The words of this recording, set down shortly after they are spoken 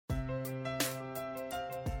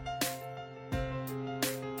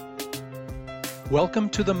Welcome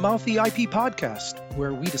to the Mouthy IP Podcast,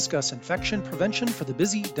 where we discuss infection prevention for the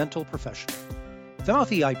busy dental profession. The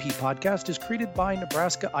Mouthy IP Podcast is created by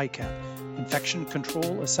Nebraska ICAP, Infection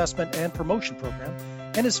Control Assessment and Promotion Program,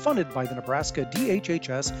 and is funded by the Nebraska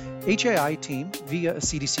DHHS HAI team via a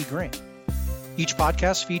CDC grant. Each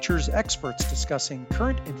podcast features experts discussing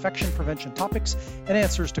current infection prevention topics and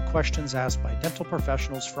answers to questions asked by dental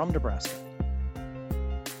professionals from Nebraska.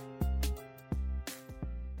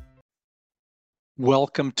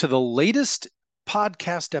 Welcome to the latest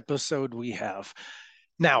podcast episode we have.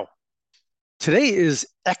 Now, today is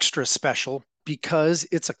extra special because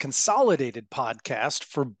it's a consolidated podcast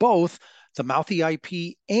for both the Mouthy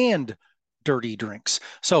IP and Dirty Drinks.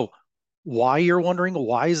 So why, you're wondering,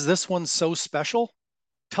 why is this one so special?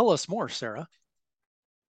 Tell us more, Sarah.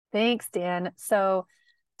 Thanks, Dan. So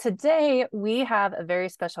today we have a very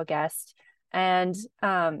special guest, and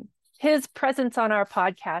his presence on our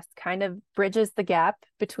podcast kind of bridges the gap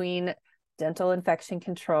between dental infection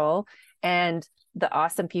control and the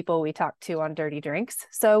awesome people we talk to on Dirty Drinks.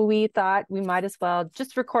 So we thought we might as well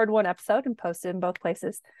just record one episode and post it in both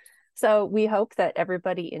places. So we hope that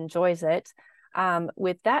everybody enjoys it.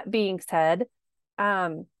 With that being said,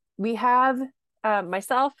 we have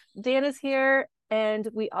myself, Dan is here, and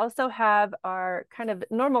we also have our kind of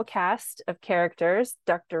normal cast of characters.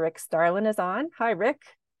 Dr. Rick Starlin is on. Hi, Rick.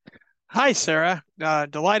 Hi, Sarah.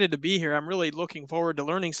 Delighted to be here. I'm really looking forward to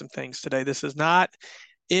learning some things today. This is not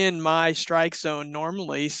in my strike zone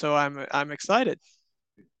normally, so I'm excited.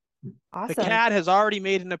 Awesome. The cat has already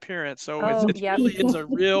made an appearance, so Yep. really is a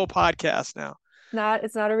real podcast now.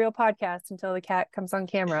 It's not a real podcast until the cat comes on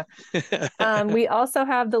camera. We also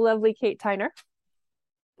have the lovely Kate Tyner.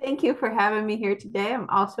 Thank you for having me here today. I'm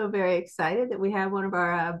also very excited that we have one of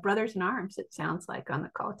our brothers in arms, it sounds like, on the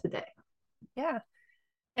call today. Yeah.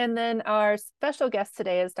 And then our special guest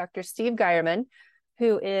today is Dr. Steve Geierman,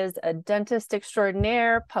 who is a dentist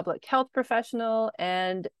extraordinaire, public health professional,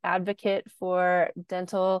 and advocate for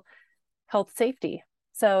dental health safety.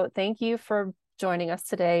 So thank you for joining us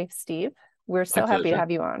today, Steve. We're so happy to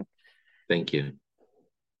have you on. Thank you.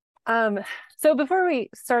 So before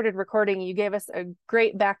we started recording, you gave us a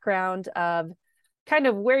great background of kind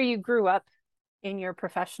of where you grew up in your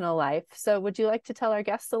professional life. So would you like to tell our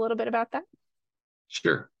guests a little bit about that?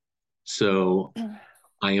 Sure. So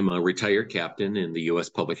I am a retired captain in the U.S.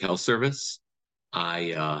 Public Health Service.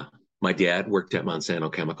 My dad worked at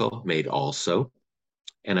Monsanto Chemical, made all soap,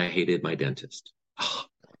 and I hated my dentist.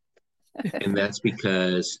 And that's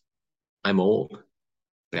because I'm old.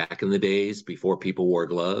 Back in the days before people wore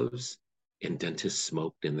gloves and dentists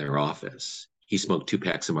smoked in their office, he smoked 2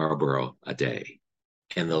 packs of Marlboro a day.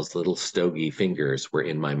 And those little stogie fingers were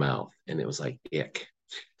in my mouth, and it was like, ick.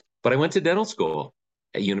 But I went to dental school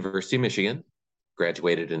at University of Michigan,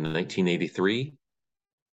 graduated in 1983,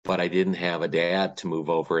 but I didn't have a dad to move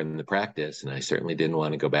over in the practice, and I certainly didn't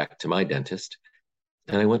want to go back to my dentist.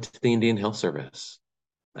 And I went to the Indian Health Service,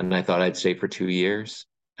 and I thought I'd stay for 2 years.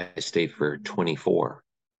 I stayed for 24.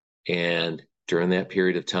 And during that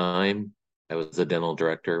period of time, I was a dental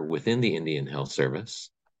director within the Indian Health Service,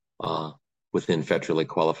 within federally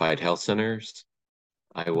qualified health centers.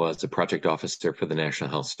 I was a project officer for the National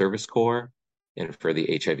Health Service Corps and for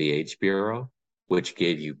the HIV/AIDS Bureau, which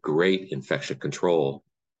gave you great infection control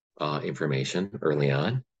information early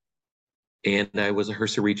on. And I was a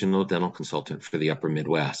HRSA regional dental consultant for the Upper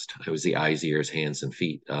Midwest. I was the eyes, ears, hands, and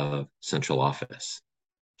feet of central office,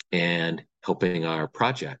 and helping our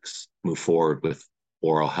projects move forward with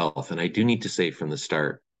oral health. And I do need to say from the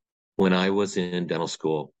start, when I was in dental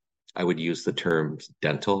school, I would use the terms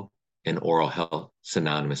dental and oral health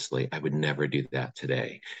synonymously. I would never do that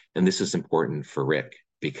today. And this is important for Rick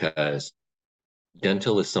because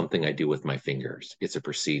dental is something I do with my fingers. It's a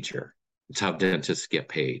procedure. It's how dentists get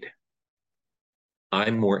paid.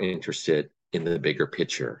 I'm more interested in the bigger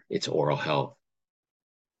picture. It's oral health.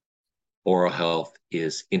 Oral health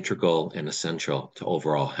is integral and essential to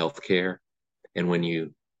overall health care. And when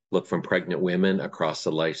you look from pregnant women across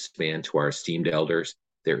the lifespan to our esteemed elders,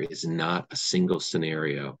 there is not a single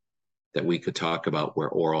scenario that we could talk about where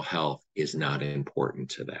oral health is not important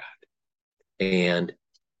to that. And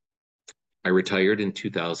I retired in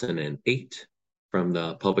 2008 from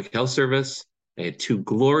the Public Health Service. I had 2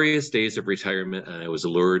 glorious days of retirement, and I was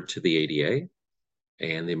lured to the ADA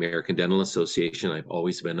and the American Dental Association. I've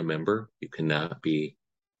always been a member. You cannot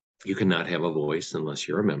have a voice unless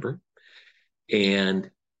you're a member.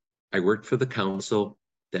 And I worked for the council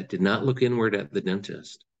that did not look inward at the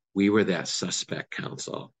dentist. We were that suspect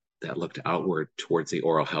council that looked outward towards the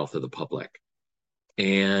oral health of the public.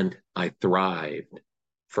 And I thrived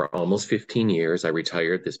for almost 15 years. I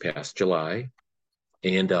retired this past July.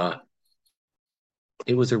 And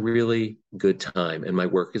it was a really good time. And my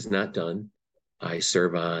work is not done. I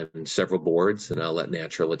serve on several boards, and I'll let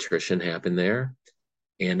natural attrition happen there.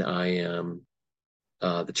 And I am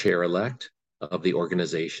the chair-elect of the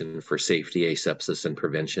Organization for Safety, Asepsis, and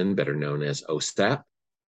Prevention, better known as OSAP.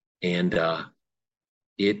 And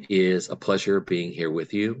it is a pleasure being here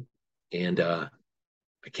with you. And I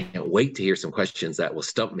can't wait to hear some questions that will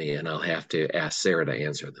stump me, and I'll have to ask Sarah to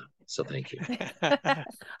answer them. So thank you.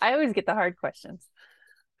 I always get the hard questions.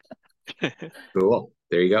 Cool.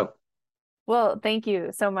 There you go. Well, thank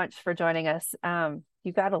you so much for joining us.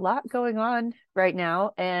 You've got a lot going on right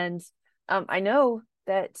now, and I know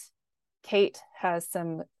that Kate has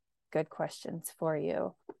some good questions for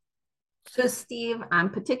you. So, Steve, I'm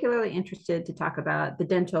particularly interested to talk about the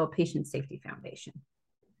Dental Patient Safety Foundation.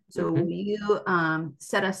 So, will you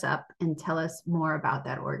set us up and tell us more about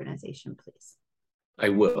that organization, please? I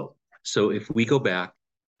will. So, if we go back,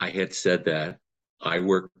 I had said that I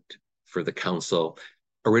worked for the council,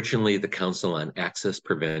 originally the Council on Access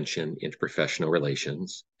Prevention Interprofessional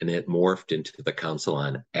Relations, and it morphed into the Council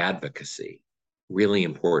on Advocacy. Really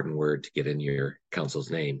important word to get in your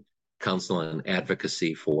council's name. Council on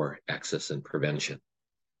Advocacy for Access and Prevention.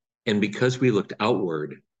 And because we looked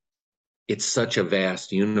outward, it's such a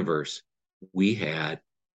vast universe. We had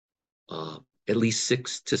at least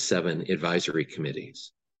 6 to 7 advisory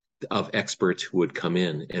committees of experts who would come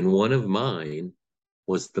in. And one of mine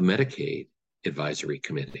was the Medicaid Advisory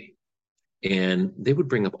Committee. And they would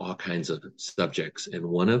bring up all kinds of subjects. And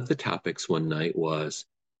one of the topics one night was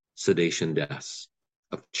sedation deaths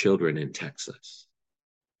of children in Texas.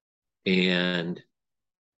 And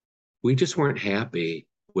we just weren't happy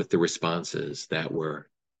with the responses that were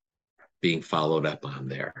being followed up on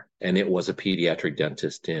there. And it was a pediatric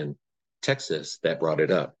dentist in Texas that brought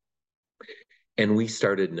it up. And we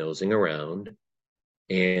started nosing around,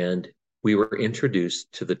 and we were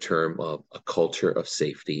introduced to the term of a culture of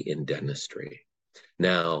safety in dentistry.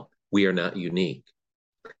 Now, we are not unique.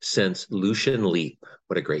 Since Lucian Leape,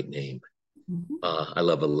 what a great name. I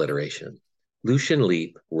love alliteration. Lucian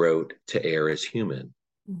Leape wrote To Err Is Human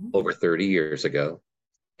over 30 years ago,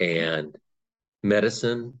 and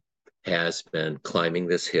medicine has been climbing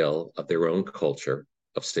this hill of their own culture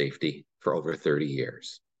of safety for over 30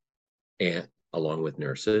 years, and along with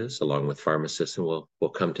nurses, along with pharmacists, and we'll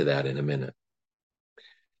come to that in a minute.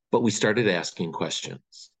 But we started asking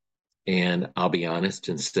questions, and I'll be honest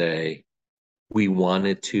and say we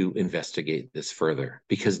wanted to investigate this further,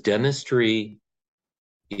 because dentistry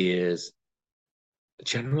is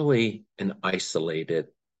generally an isolated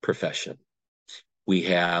profession. We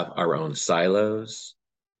have our own silos,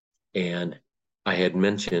 and I had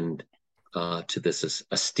mentioned to this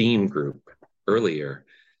esteem group earlier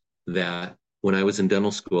that when I was in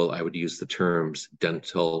dental school, I would use the terms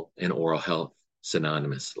dental and oral health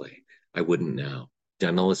synonymously. I wouldn't now.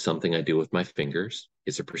 Dental is something I do with my fingers.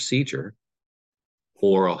 It's a procedure.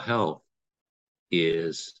 Oral health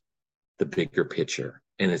is the bigger picture,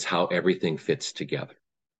 and it's how everything fits together.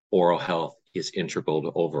 Oral health is integral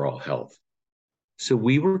to overall health. So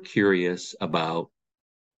we were curious about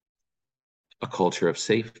a culture of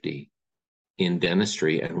safety in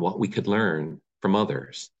dentistry and what we could learn from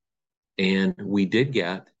others. And we did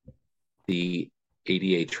get the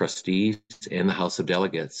ADA trustees and the House of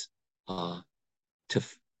Delegates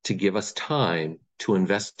to give us time to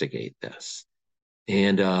investigate this.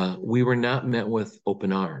 And we were not met with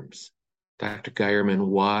open arms. Dr. Geierman,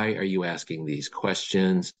 why are you asking these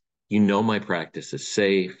questions? You know my practice is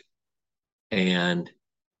safe. And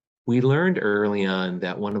we learned early on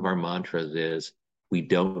that one of our mantras is, we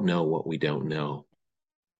don't know what we don't know.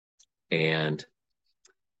 And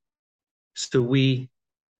so we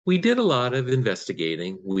did a lot of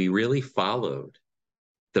investigating. We really followed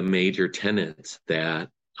the major tenets that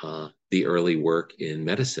the early work in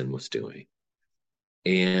medicine was doing.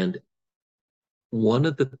 And one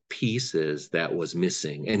of the pieces that was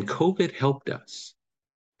missing, and COVID helped us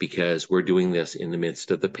because we're doing this in the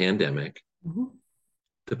midst of the pandemic.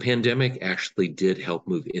 The pandemic actually did help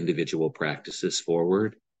move individual practices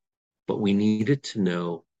forward, but we needed to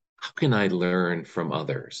know, how can I learn from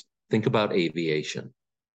others? Think about aviation.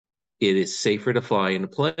 It is safer to fly in a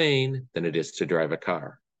plane than it is to drive a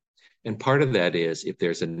car. And part of that is if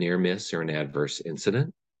there's a near miss or an adverse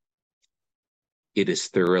incident, it is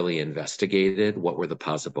thoroughly investigated. What were the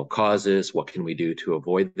possible causes? What can we do to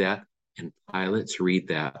avoid that? And pilots read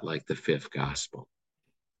that like the fifth gospel.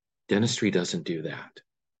 Dentistry doesn't do that.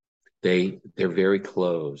 They're very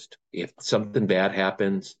closed. If something bad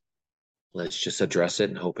happens, let's just address it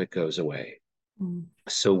and hope it goes away.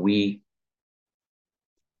 So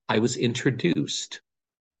I was introduced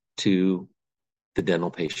to the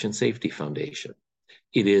Dental Patient Safety Foundation.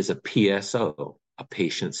 It is a PSO, a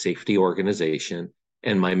patient safety organization,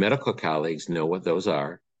 and my medical colleagues know what those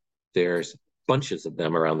are. There's bunches of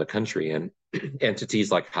them around the country, and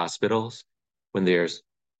entities like hospitals, when there's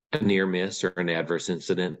a near miss or an adverse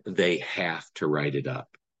incident, they have to write it up.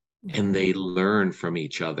 And they learn from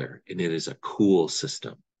each other, and it is a cool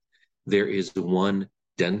system. There is one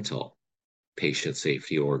dental patient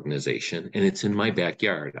safety organization, and it's in my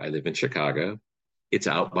backyard. I live in Chicago. It's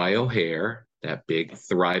out by O'Hare, that big,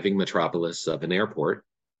 thriving metropolis of an airport.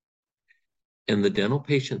 And the Dental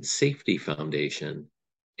Patient Safety Foundation,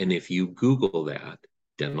 and if you Google that,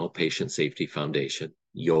 Dental Patient Safety Foundation,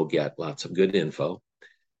 you'll get lots of good info.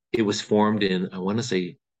 It was formed in, I want to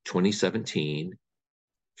say, 2017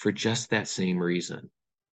 for just that same reason.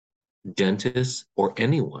 Dentists or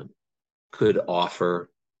anyone could offer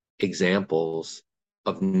examples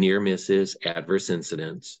of near misses, adverse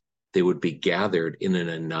incidents. They would be gathered in an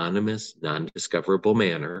anonymous, non-discoverable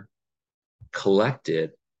manner,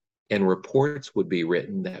 collected, and reports would be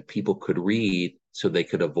written that people could read so they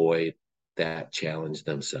could avoid that challenge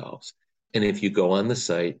themselves. And if you go on the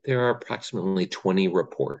site, there are approximately 20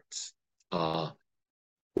 reports.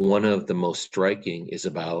 One of the most striking is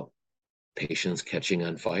about patients catching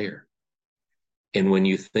on fire. And when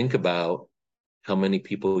you think about how many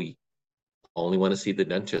people only want to see the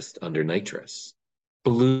dentist under nitrous,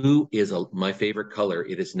 blue is my favorite color.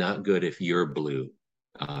 It is not good if you're blue,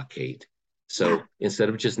 Kate. So instead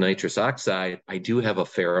of just nitrous oxide, I do have a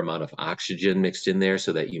fair amount of oxygen mixed in there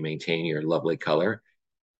so that you maintain your lovely color.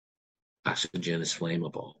 Oxygen is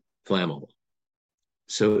flammable.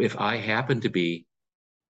 So if I happen to be,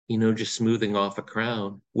 just smoothing off a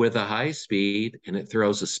crown with a high speed and it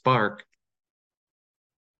throws a spark,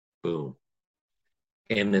 boom.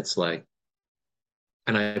 And it's like,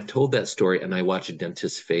 and I've told that story and I watch a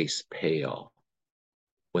dentist's face pale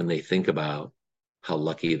when they think about how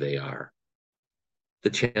lucky they are. The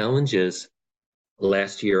challenge is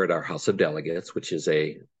last year at our House of Delegates, which is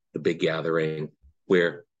the big gathering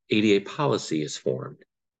where ADA policy is formed,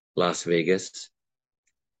 Las Vegas,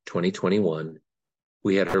 2021,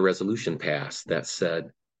 we had a resolution passed that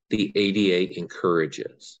said the ADA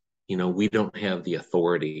encourages. We don't have the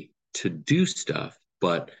authority to do stuff,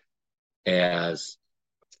 but as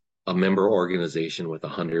a member organization with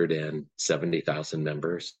 170,000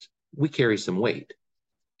 members, we carry some weight.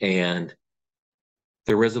 And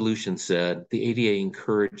the resolution said the ADA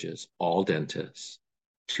encourages all dentists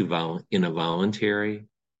to, in a voluntary,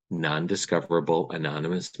 non-discoverable,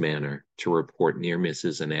 anonymous manner, to report near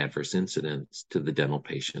misses and adverse incidents to the Dental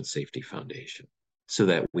Patient Safety Foundation so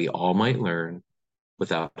that we all might learn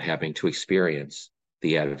without having to experience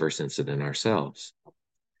the adverse incident ourselves.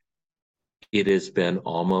 It has been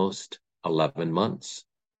almost 11 months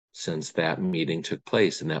since that meeting took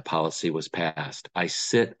place and that policy was passed. I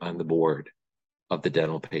sit on the board of the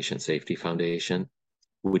Dental Patient Safety Foundation.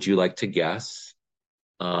 Would you like to guess,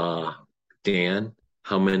 Dan,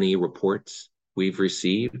 how many reports we've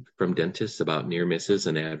received from dentists about near misses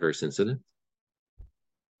and adverse incidents?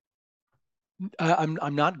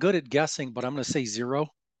 I'm not good at guessing, but I'm going to say 0.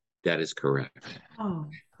 That is correct. Oh.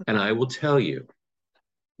 And I will tell you,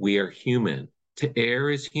 we are human. To err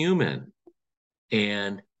is human.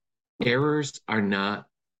 And errors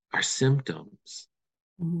are symptoms.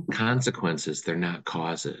 Mm-hmm. Consequences, they're not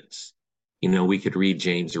causes. We could read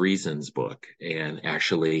James Reason's book and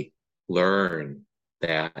actually learn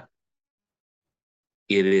that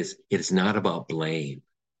it is not about blame.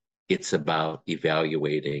 It's about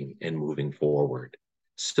evaluating and moving forward.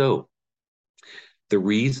 So the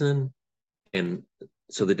reason, and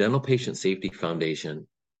so the Dental Patient Safety Foundation,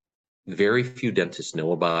 very few dentists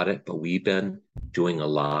know about it, but we've been doing a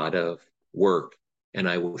lot of work, and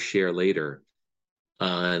I will share later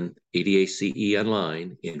on ADACE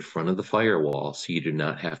Online in front of the firewall, so you do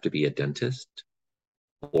not have to be a dentist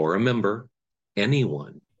or a member.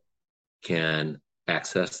 Anyone can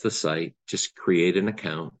access the site, just create an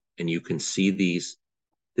account, and you can see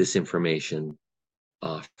this information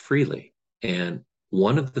freely. And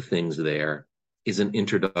one of the things there is an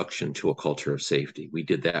introduction to a culture of safety. We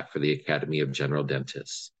did that for the Academy of General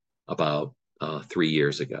Dentists about 3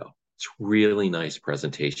 years ago. It's really nice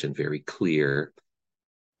presentation, very clear.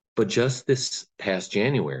 But just this past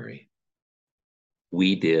January,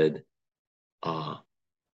 we did,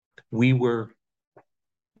 we were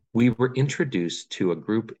introduced to a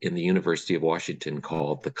group in the University of Washington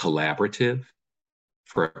called the Collaborative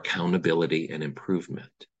for Accountability and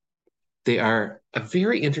Improvement. They are a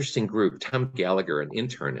very interesting group. Tom Gallagher, an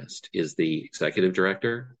internist, is the executive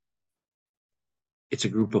director. It's a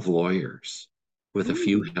group of lawyers with a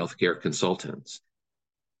few healthcare consultants.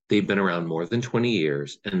 They've been around more than 20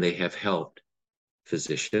 years, and they have helped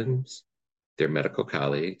physicians, their medical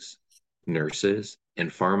colleagues, nurses,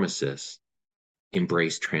 and pharmacists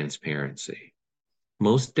embrace transparency.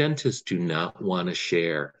 Most dentists do not want to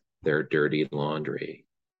share their dirty laundry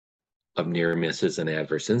of near misses and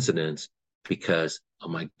adverse incidents because, oh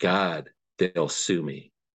my God, they'll sue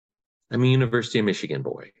me. I'm a University of Michigan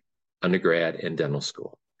boy, undergrad and dental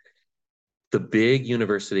school. The big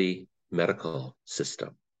university medical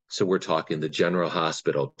system, so we're talking the General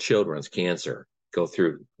Hospital, Children's, Cancer, go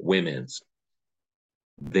through Women's,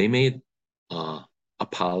 they made a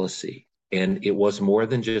policy, and it was more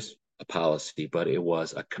than just a policy, but it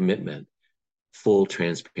was a commitment, full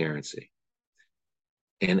transparency.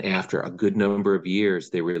 And after a good number of years,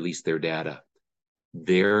 they released their data.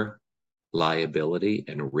 Their liability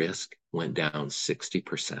and risk went down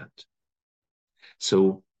 60%.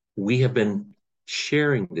 So we have been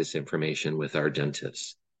sharing this information with our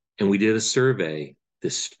dentists. And we did a survey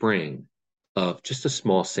this spring of just a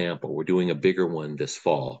small sample. We're doing a bigger one this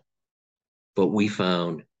fall. But we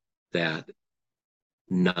found that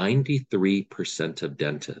 93% of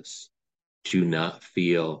dentists do not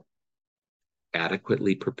feel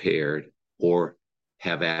adequately prepared or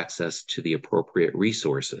have access to the appropriate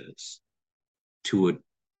resources to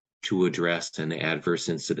address an adverse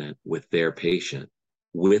incident with their patient,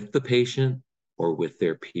 with the patient or with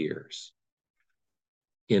their peers.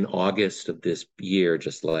 In August of this year,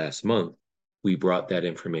 just last month, we brought that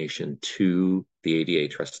information to the ADA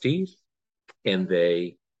trustees, and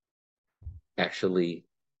they actually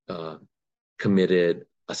committed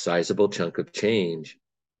a sizable chunk of change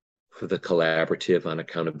for the Collaborative on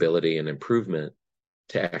Accountability and Improvement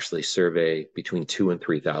to actually survey between 2,000 and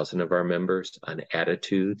 3,000 of our members on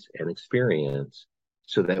attitudes and experience,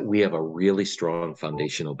 so that we have a really strong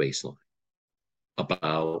foundational baseline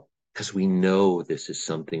about, because we know this is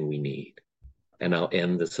something we need. And I'll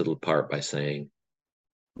end this little part by saying,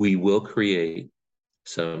 we will create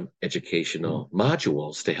some educational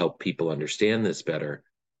modules to help people understand this better.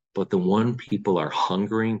 But the one people are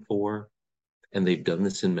hungering for, and they've done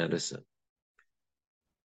this in medicine,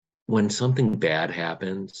 when something bad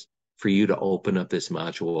happens, for you to open up this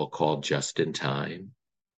module called Just in Time.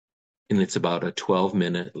 And it's about a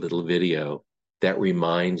 12-minute little video that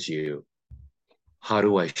reminds you, how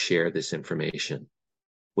do I share this information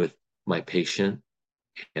with my patient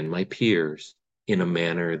and my peers in a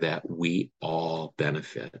manner that we all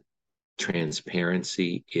benefit?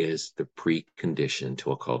 Transparency is the precondition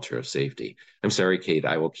to a culture of safety. I'm sorry, Kate,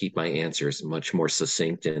 I will keep my answers much more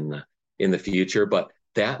succinct in the future, but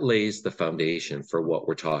that lays the foundation for what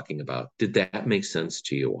we're talking about. Did that make sense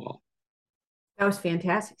to you all? That was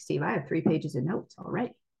fantastic, Steve. I have 3 pages of notes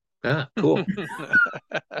already. Ah, cool.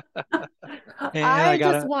 I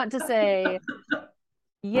just want to say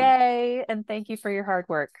yay and thank you for your hard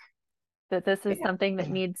work. That this is something that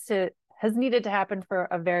has needed to happen for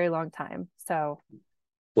a very long time. So,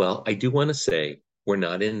 well, I do want to say we're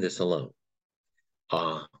not in this alone.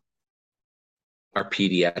 Our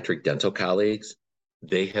pediatric dental colleagues,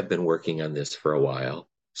 they have been working on this for a while.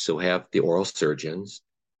 So have the oral surgeons.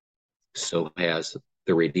 So has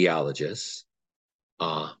the radiologists.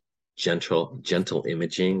 Gentle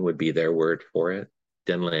imaging would be their word for it.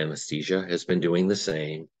 Dental anesthesia has been doing the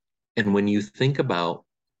same. And when you think about,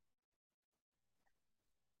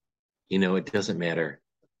 it doesn't matter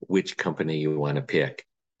which company you want to pick,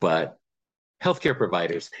 but healthcare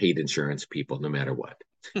providers hate insurance people no matter what.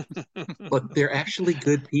 But they're actually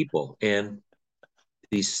good people. And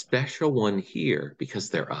the special one here, because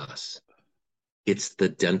they're us, it's the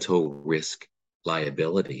dental risk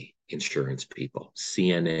liability insurance people,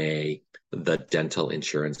 CNA, the dental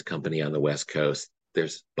insurance company on the West Coast.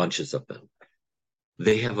 There's bunches of them.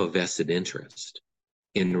 They have a vested interest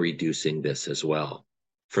in reducing this as well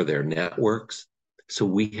for their networks. So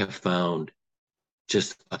we have found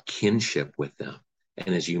just a kinship with them.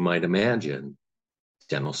 And as you might imagine,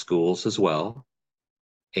 dental schools as well.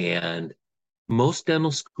 And most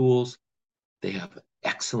dental schools, they have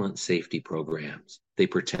excellent safety programs. They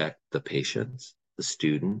protect the patients, the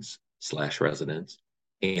students / residents,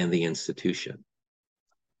 and the institution.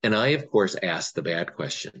 And I, of course, asked the bad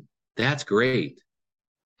question. That's great.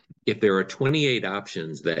 If there are 28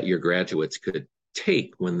 options that your graduates could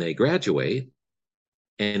take when they graduate,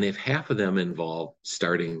 and if half of them involve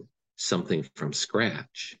starting something from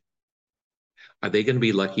scratch, are they going to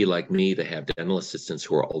be lucky like me to have dental assistants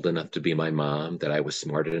who are old enough to be my mom that I was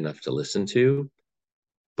smart enough to listen to?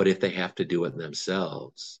 But if they have to do it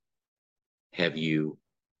themselves, have you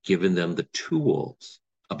given them the tools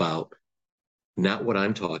about Not what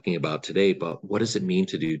I'm talking about today, but what does it mean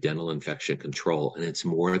to do dental infection control? And it's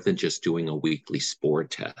more than just doing a weekly spore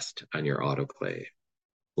test on your autoclave.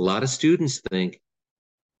 A lot of students think,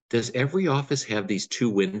 does every office have these two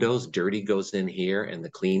windows? Dirty goes in here and the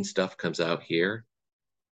clean stuff comes out here.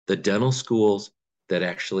 The dental schools that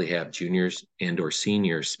actually have juniors and or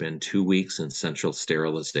seniors spend 2 weeks in central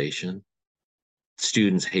sterilization.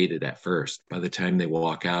 Students hate it at first. By the time they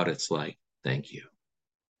walk out, it's like, thank you.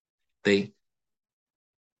 They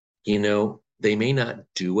may not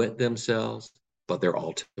do it themselves, but they're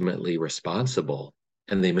ultimately responsible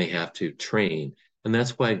and they may have to train. And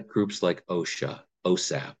that's why groups like OSHA,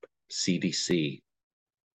 OSAP, CDC,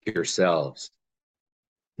 yourselves,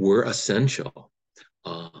 were essential.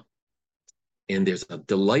 And there's a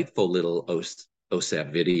delightful little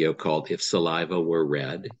OSAP video called If Saliva Were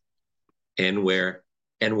Red, and where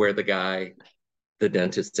the guy, the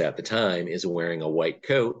dentist at the time, is wearing a white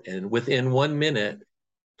coat, and within 1 minute,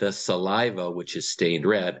 the saliva, which is stained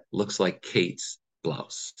red, looks like Kate's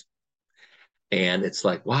blouse. And it's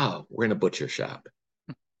like, wow, we're in a butcher shop.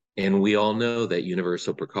 And we all know that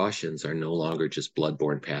universal precautions are no longer just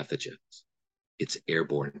bloodborne pathogens. It's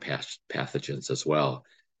airborne pathogens as well.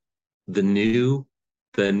 The new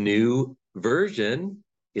version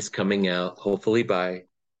is coming out hopefully by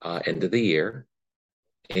end of the year.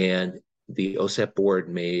 And the OSAP board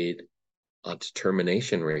made a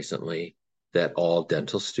determination recently that all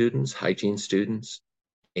dental students, hygiene students,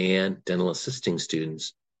 and dental assisting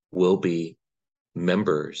students will be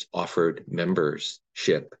offered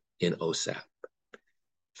membership in OSAP.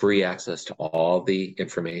 Free access to all the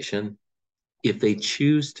information. If they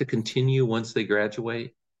choose to continue once they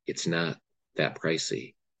graduate, it's not that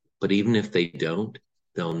pricey. But even if they don't,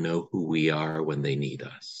 they'll know who we are when they need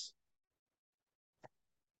us.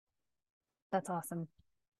 That's awesome.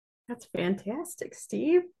 That's fantastic,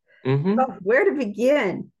 Steve. Mm-hmm. Oh, where to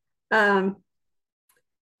begin?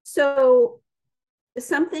 So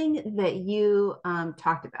something that you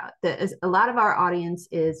talked about, that is, a lot of our audience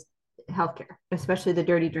is healthcare, especially the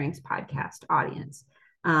Dirty Drinks podcast audience,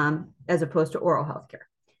 as opposed to oral healthcare.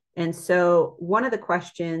 And so one of the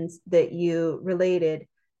questions that you related,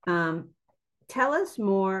 tell us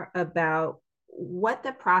more about what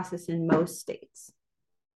the process in most states,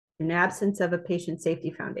 in absence of a patient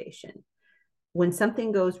safety foundation, when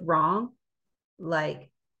something goes wrong, like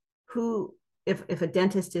if a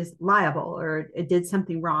dentist is liable or it did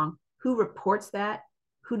something wrong, who reports that?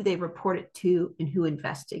 Who do they report it to, and who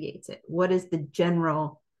investigates it? What is the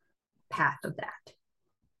general path of that?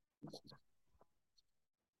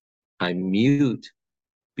 I mute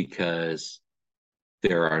because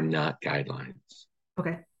there are not guidelines.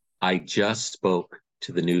 Okay. I just spoke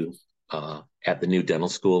to the new at the new dental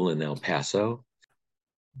school in El Paso.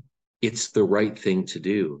 It's the right thing to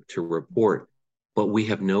do, to report, but we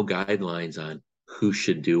have no guidelines on who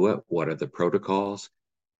should do it. What are the protocols?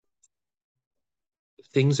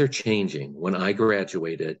 Things are changing. When I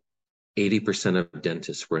graduated, 80% of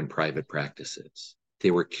dentists were in private practices.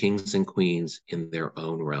 They were kings and queens in their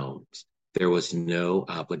own realms. There was no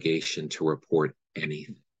obligation to report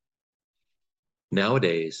anything.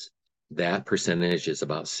 Nowadays, that percentage is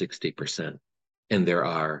about 60%. And there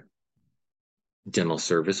are dental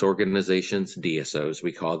service organizations, DSOs,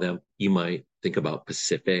 we call them. You might think about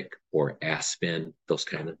Pacific or Aspen, those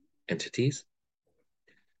kind of entities.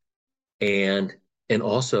 And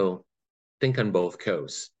also think on both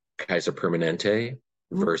coasts, Kaiser Permanente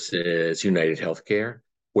versus United Healthcare,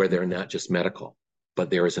 where they're not just medical, but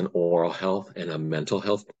there is an oral health and a mental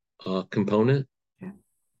health component. Yeah.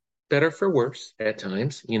 Better for worse at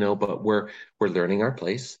times, but we're learning our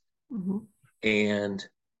place. Mm-hmm. And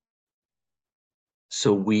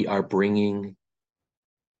so we are bringing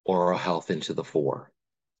oral health into the fore.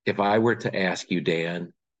 If I were to ask you,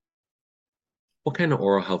 Dan, what kind of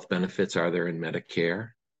oral health benefits are there in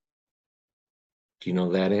Medicare? Do you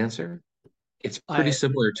know that answer? It's pretty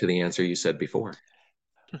similar to the answer you said before.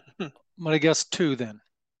 I'm going to guess 2 then.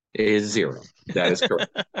 It is 0. That is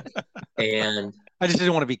correct. And I just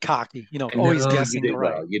didn't want to be cocky, always guessing you did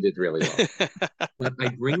right. Well. You did really well. But I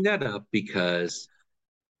bring that up because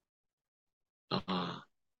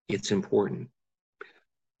it's important.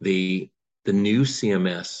 The new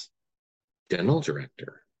CMS dental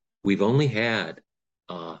director, we've only had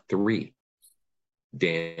 3.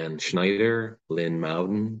 Dan Schneider, Lynn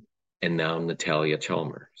Mouden, and now Natalia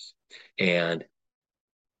Chalmers. And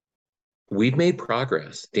we've made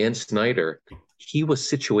progress. Dan Snyder, he was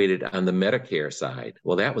situated on the Medicare side.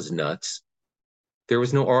 Well, that was nuts. There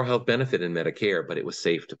was no oral health benefit in Medicare, but it was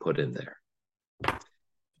safe to put in there.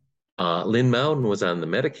 Lynn Mouden was on the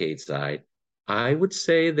Medicaid side. I would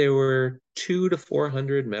say there were 200 to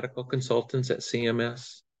 400 medical consultants at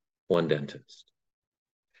CMS, one dentist,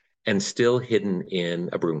 and still hidden in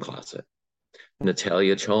a broom closet.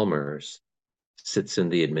 Natalia Chalmers sits in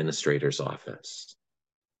the administrator's office.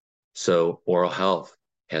 So oral health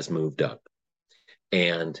has moved up.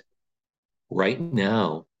 And right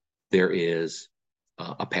now, there is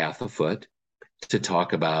a path afoot to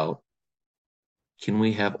talk about, can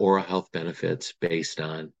we have oral health benefits based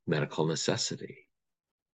on medical necessity?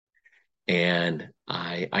 And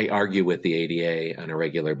I argue with the ADA on a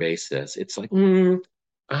regular basis. It's like,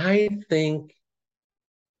 I think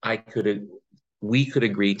we could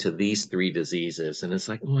agree to these 3 diseases. And it's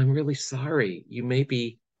like, oh, I'm really sorry. You may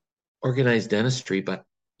be organized dentistry, but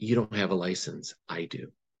you don't have a license. I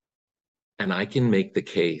do. And I can make the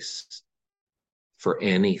case for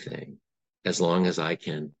anything as long as I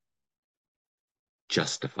can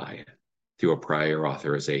justify it through a prior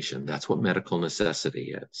authorization. That's what medical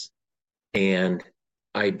necessity is. And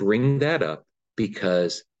I bring that up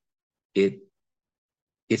because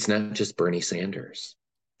it's not just Bernie Sanders.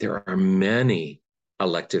 There are many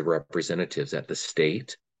elected representatives at the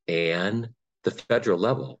state and the federal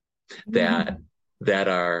level that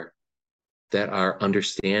are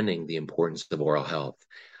understanding the importance of oral health.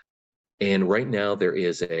 And right now there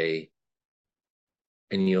is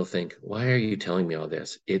and you'll think, why are you telling me all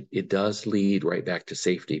this? It does lead right back to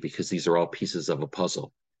safety, because these are all pieces of a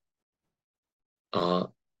puzzle.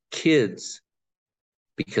 Kids,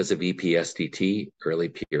 because of EPSDT, early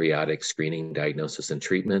periodic screening, diagnosis, and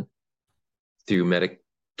treatment, through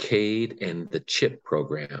Medicaid and the CHIP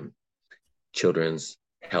program, Children's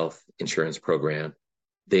Health Insurance Program,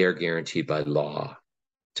 they are guaranteed by law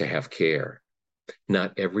to have care.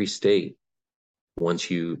 Not every state,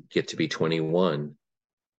 once you get to be 21,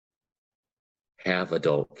 have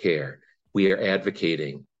adult care. We are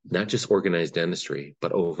advocating not just organized dentistry,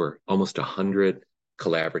 but over almost 100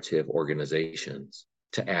 collaborative organizations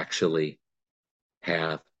to actually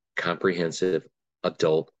have comprehensive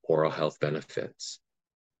adult oral health benefits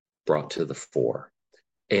brought to the fore.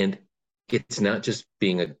 And it's not just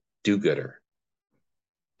being a do-gooder.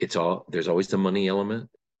 There's always the money element.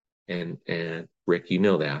 And Rick, you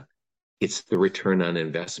know that. It's the return on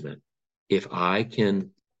investment. If I can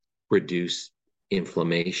reduce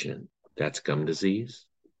inflammation, that's gum disease,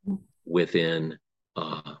 within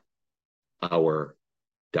our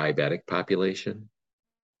diabetic population,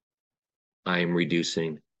 I'm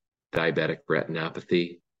reducing diabetic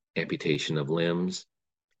retinopathy, amputation of limbs,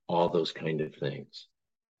 all those kind of things.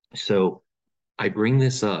 So I bring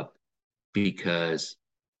this up because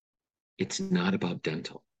it's not about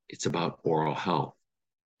dental. It's about oral health.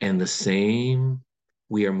 And the same,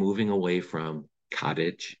 we are moving away from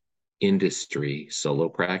cottage industry, solo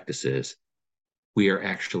practices. We are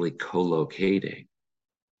actually co-locating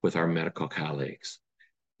with our medical colleagues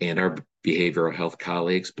and our behavioral health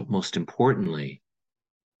colleagues, but most importantly,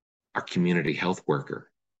 our community health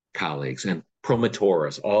worker colleagues and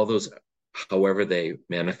promotoras, all those, however they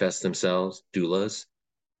manifest themselves, doulas.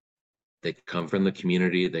 They come from the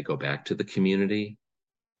community, they go back to the community.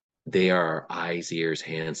 They are eyes, ears,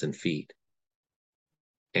 hands, and feet.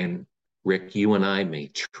 And Rick, you and I may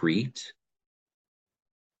treat,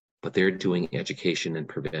 but they're doing education and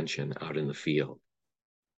prevention out in the field.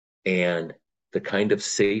 And the kind of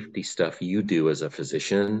safety stuff you do as a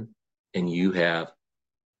physician, and you have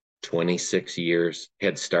 26 years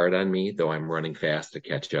head start on me, though I'm running fast to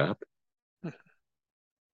catch up.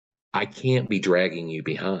 I can't be dragging you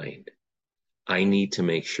behind. I need to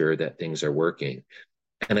make sure that things are working.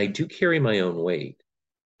 And I do carry my own weight,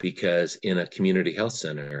 because in a community health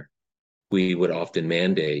center, we would often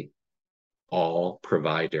mandate all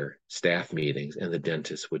provider staff meetings, and the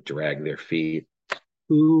dentist would drag their feet.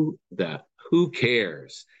 Who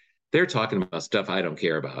cares? They're talking about stuff I don't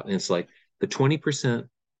care about. And it's like the 20%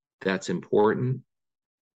 that's important,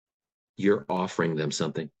 you're offering them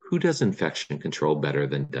something. Who does infection control better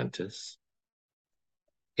than dentists?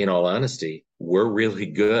 In all honesty, we're really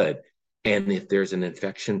good. And if there's an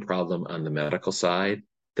infection problem on the medical side,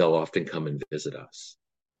 they'll often come and visit us.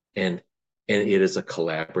 And it is a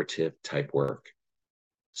collaborative type work.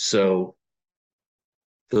 So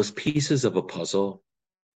those pieces of a puzzle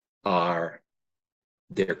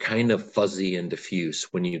they're kind of fuzzy and diffuse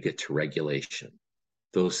when you get to regulation.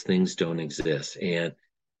 Those things don't exist. And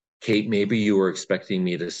Kate, maybe you were expecting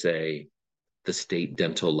me to say the state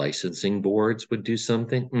dental licensing boards would do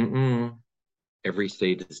something. Every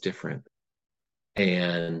state is different.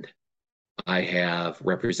 And I have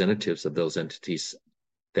representatives of those entities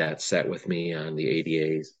that sat with me on the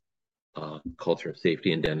ADA's Culture of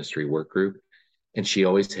Safety and Dentistry work group. And she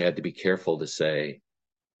always had to be careful to say,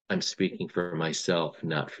 I'm speaking for myself,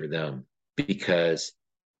 not for them, because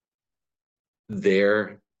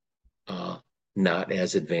they're not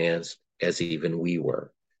as advanced as even we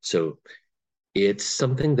were. So it's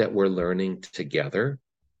something that we're learning together.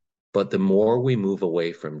 But the more we move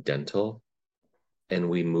away from dental and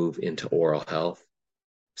we move into oral health,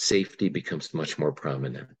 safety becomes much more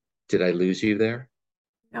prominent. Did I lose you there?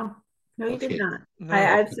 No, no, you did Okay. not. No. I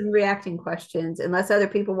have some reacting questions, unless other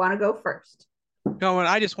people want to go first. No, and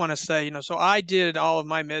I just want to say, so I did all of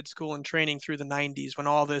my med school and training through the 90s when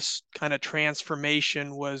all this kind of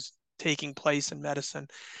transformation was taking place in medicine.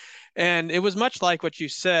 And it was much like what you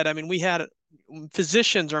said. I mean, we had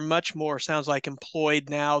physicians are much more, sounds like, employed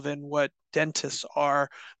now than what dentists are.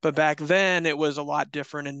 But back then it was a lot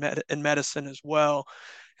different in medicine as well.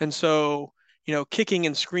 And so, kicking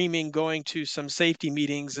and screaming, going to some safety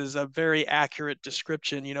meetings is a very accurate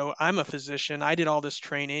description. I'm a physician. I did all this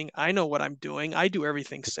training. I know what I'm doing. I do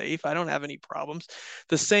everything safe. I don't have any problems.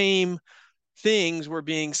 The same things were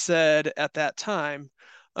being said at that time.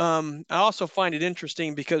 I also find it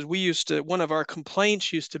interesting because one of our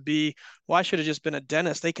complaints used to be, well, I should have just been a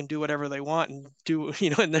dentist. They can do whatever they want and do,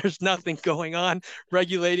 and there's nothing going on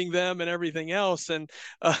regulating them and everything else. And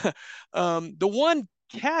the one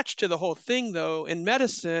catch to the whole thing, though, in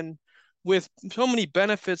medicine, with so many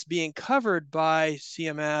benefits being covered by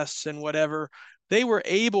CMS and whatever, they were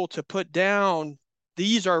able to put down,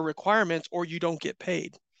 these are requirements or you don't get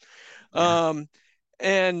paid. Yeah.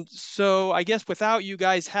 And so I guess without you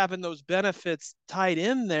guys having those benefits tied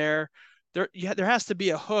in there has to be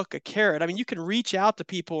a hook, a carrot. I mean, you can reach out to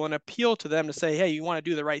people and appeal to them to say, hey, you want to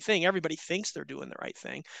do the right thing. Everybody thinks they're doing the right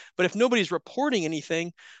thing. But if nobody's reporting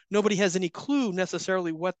anything, nobody has any clue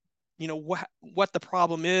necessarily what the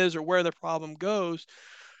problem is or where the problem goes.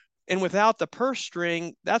 And without the purse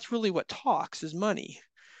string, that's really what talks, is money.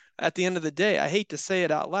 At the end of the day, I hate to say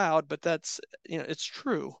it out loud, but that's, it's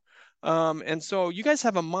true. And so you guys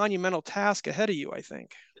have a monumental task ahead of you, I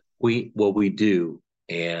think. We do.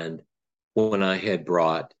 And when I had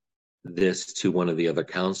brought this to one of the other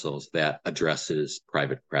councils that addresses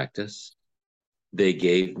private practice, they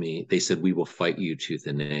said, we will fight you tooth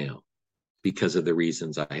and nail because of the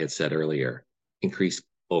reasons I had said earlier. Increased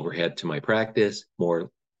overhead to my practice,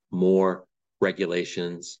 more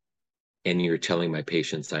regulations, and you're telling my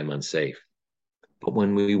patients I'm unsafe. But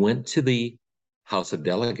when we went to the House of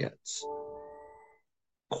Delegates,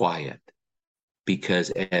 quiet, because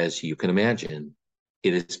as you can imagine,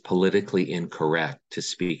 it is politically incorrect to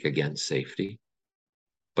speak against safety.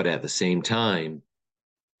 But at the same time,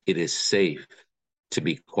 it is safe to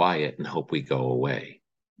be quiet and hope we go away.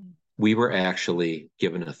 We were actually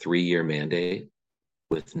given a 3-year mandate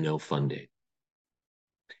with no funding.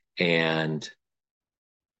 And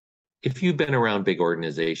if you've been around big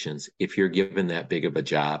organizations, if you're given that big of a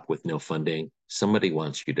job with no funding, somebody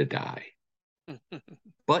wants you to die.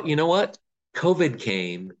 But you know what? COVID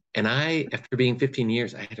came, and after being 15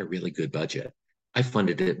 years, I had a really good budget. I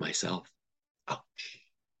funded it myself. Ouch.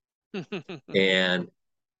 And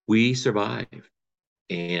we survived.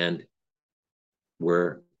 And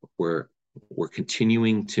we're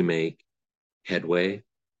continuing to make headway.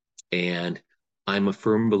 And I'm a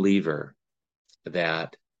firm believer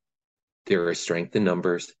that there is strength in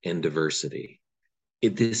numbers and diversity.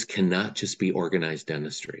 This cannot just be organized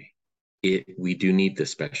dentistry. We do need the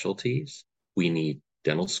specialties. We need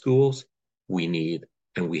dental schools.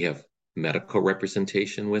 And we have medical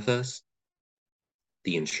representation with us,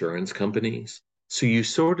 the insurance companies. So you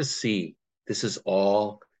sort of see this is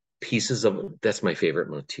all that's my favorite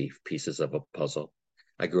motif, pieces of a puzzle.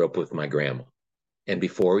 I grew up with my grandma. And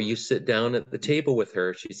before you sit down at the table with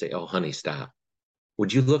her, she'd say, oh, honey, stop.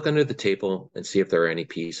 Would you look under the table and see if there are any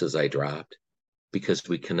pieces I dropped? Because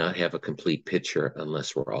we cannot have a complete picture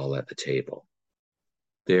unless we're all at the table.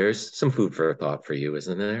 There's some food for thought for you,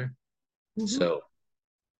 isn't there? Mm-hmm. So,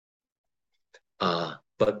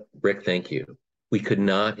 but Rick, thank you. We could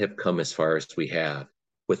not have come as far as we have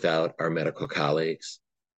without our medical colleagues.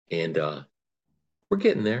 And we're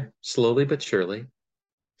getting there, slowly but surely.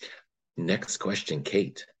 Next question,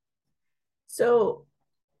 Kate. So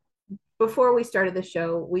before we started the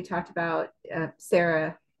show, we talked about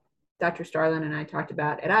Sarah, Dr. Starlin and I talked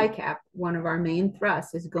about at ICAP, one of our main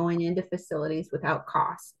thrusts is going into facilities without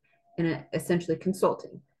cost and essentially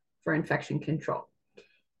consulting for infection control.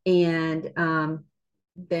 And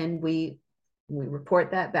then we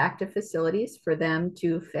report that back to facilities for them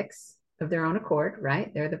to fix of their own accord,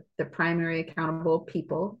 right? They're the primary accountable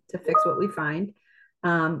people to fix what we find.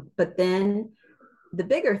 But then the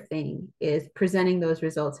bigger thing is presenting those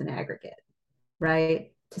results in aggregate,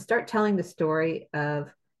 right? to start telling the story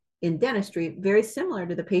of, in dentistry, very similar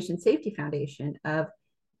to the Patient Safety Foundation of,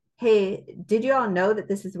 hey, did you all know that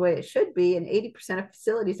this is the way it should be? And 80% of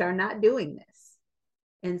facilities are not doing this.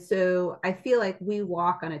 And so I feel like we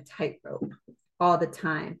walk on a tightrope all the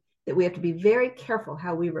time, that we have to be very careful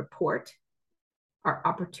how we report our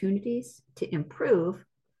opportunities to improve,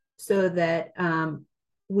 so that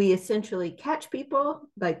we essentially catch people,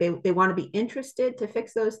 like they want to be interested to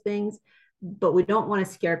fix those things, but we don't want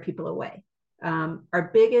to scare people away.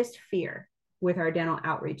 Our biggest fear with our dental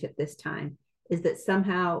outreach at this time is that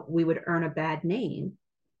somehow we would earn a bad name,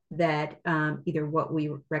 that either what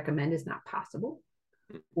we recommend is not possible,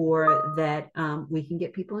 or that we can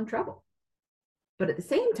get people in trouble. But at the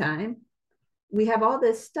same time, we have all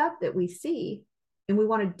this stuff that we see, and we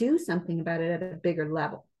want to do something about it at a bigger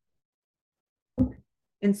level.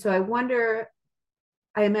 And so I wonder,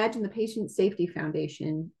 I imagine the Patient Safety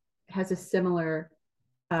Foundation has a similar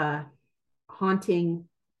haunting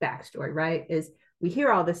backstory, right? Is we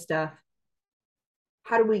hear all this stuff,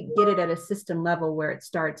 how do we get it at a system level where it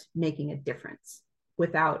starts making a difference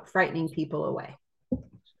without frightening people away?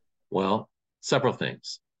 Well, several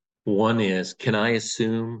things. One is, can I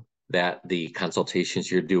assume that the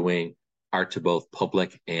consultations you're doing are to both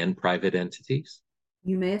public and private entities?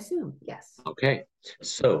 You may assume, yes. Okay,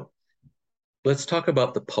 so let's talk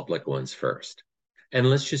about the public ones first. And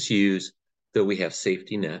let's just use that we have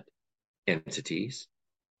safety net entities.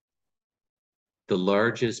 The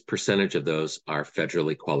largest percentage of those are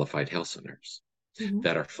federally qualified health centers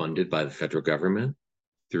that are funded by the federal government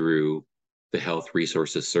through the Health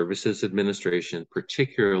Resources Services Administration,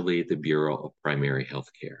 particularly the Bureau of Primary Health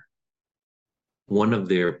Care. One of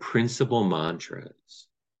their principal mantras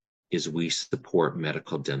is, we support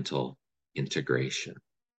medical dental integration.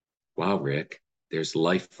 Wow, Rick, there's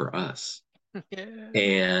life for us. Yeah.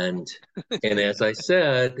 And as I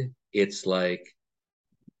said, it's like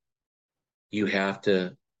you have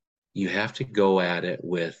to go at it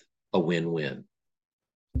with a win-win.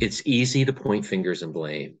 It's easy to point fingers and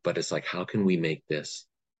blame, but it's like, how can we make this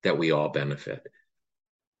that we all benefit?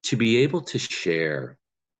 To be able to share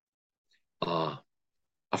a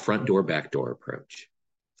front door, back door approach,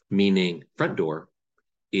 meaning front door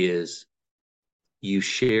is you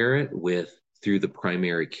share it through the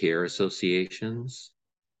primary care associations.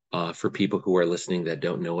 For people who are listening that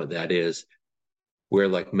don't know what that is, where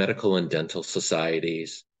like medical and dental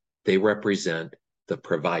societies, they represent the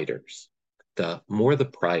providers, the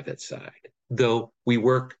private side, though we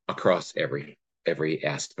work across every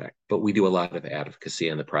aspect, but we do a lot of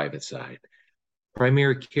advocacy on the private side.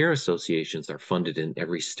 Primary care associations are funded in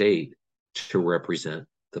every state to represent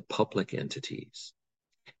the public entities.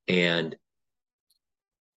 And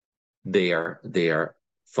they are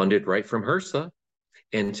funded right from HRSA.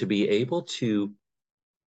 And to be able to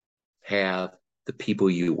have the people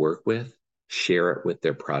you work with share it with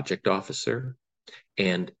their project officer,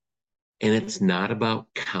 and it's not about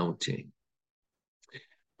counting.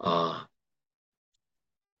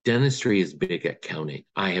 Dentistry is big at counting.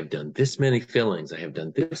 I have done this many fillings. I have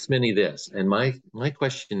done this many this. And my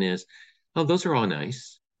question is, oh, those are all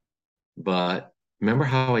nice. But remember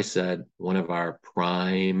how I said one of our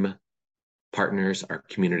prime partners are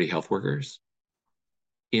community health workers?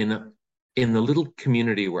 In the little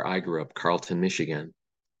community where I grew up, Carlton, Michigan,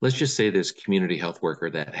 let's just say there's a community health worker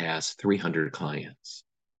that has 300 clients.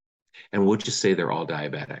 And we'll just say they're all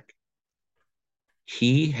diabetic.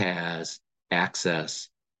 He has access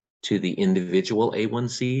to the individual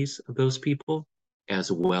A1Cs of those people,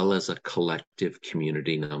 as well as a collective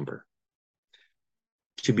community number.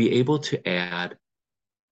 To be able to add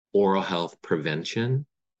oral health prevention,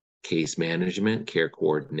 case management, care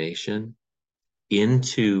coordination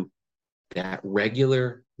into that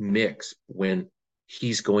regular mix when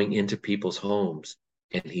he's going into people's homes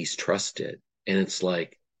and he's trusted. And it's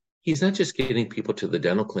like, he's not just getting people to the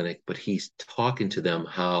dental clinic, but he's talking to them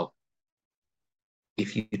how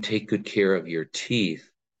if you take good care of your teeth,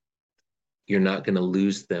 you're not going to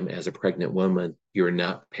lose them as a pregnant woman. You're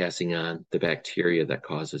not passing on the bacteria that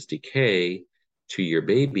causes decay to your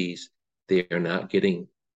babies. They are not getting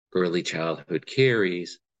early childhood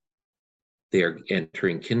caries. They are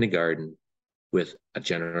entering kindergarten with a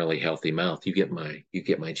generally healthy mouth. You get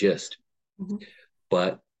my gist. Mm-hmm.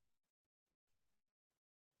 But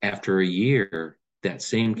after a year, that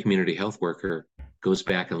same community health worker goes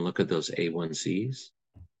back and look at those A1Cs,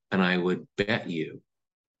 and I would bet you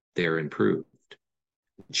they're improved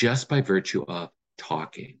just by virtue of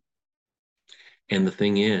talking. And the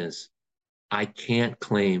thing is, I can't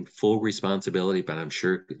claim full responsibility, but I'm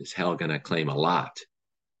sure as hell going to claim a lot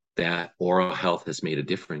that oral health has made a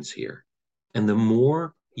difference here. And the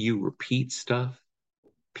more you repeat stuff,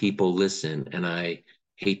 people listen. And I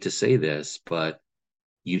hate to say this, but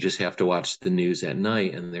you just have to watch the news at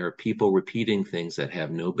night, and there are people repeating things that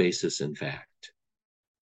have no basis in fact,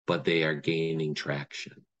 but they are gaining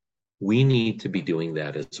traction. We need to be doing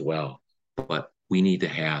that as well, but we need to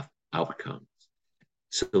have outcomes.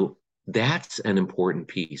 So that's an important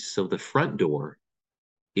piece. So the front door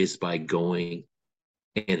is by going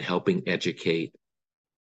and helping educate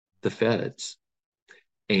the feds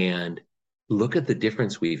and look at the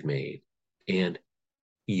difference we've made. And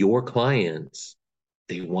your clients,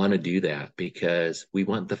 they want to do that because we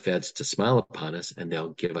want the feds to smile upon us and they'll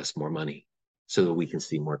give us more money so that we can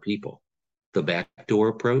see more people. The backdoor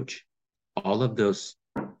approach, all of those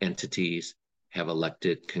entities have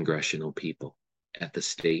elected congressional people at the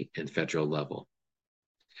state and federal level.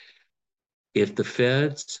 If the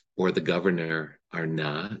feds or the governor are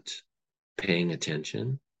not paying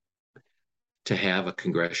attention, to have a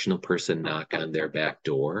congressional person knock on their back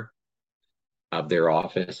door of their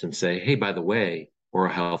office and say, hey, by the way,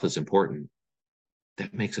 oral health is important,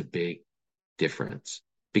 that makes a big difference.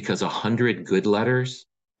 Because 100 good letters,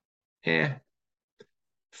 5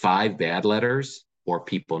 bad letters, or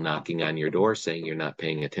people knocking on your door saying you're not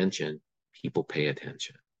paying attention, people pay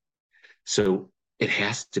attention. So it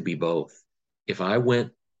has to be both. If I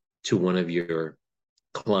went to one of your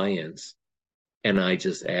clients and I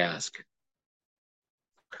just ask,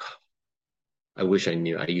 I wish I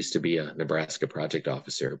knew, I used to be a Nebraska project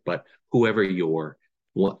officer, but whoever your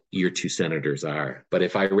 2 senators are, but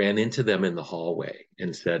if I ran into them in the hallway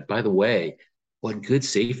and said, by the way, what good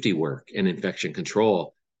safety work and infection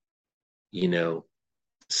control,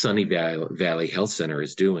 Sunny Valley Health Center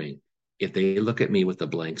is doing, if they look at me with a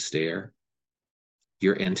blank stare,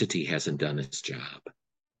 your entity hasn't done its job.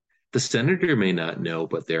 The senator may not know,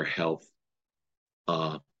 but their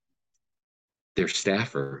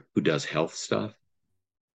staffer who does health stuff,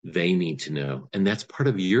 they need to know. And that's part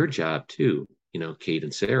of your job too, Kate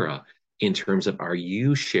and Sarah, in terms of, are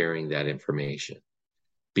you sharing that information?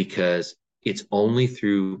 Because it's only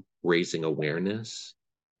through raising awareness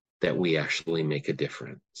that we actually make a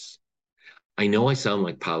difference. I know I sound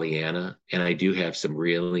like Pollyanna, and I do have some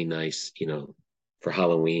really nice, for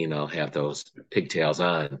Halloween, I'll have those pigtails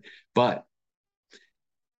on, but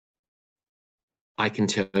I can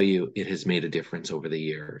tell you it has made a difference over the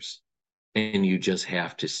years. And you just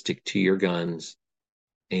have to stick to your guns.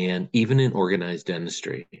 And even in organized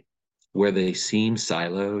dentistry, where they seem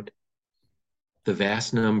siloed, the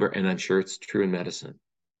vast number, and I'm sure it's true in medicine,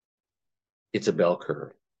 it's a bell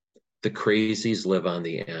curve. The crazies live on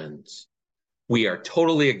the ends. We are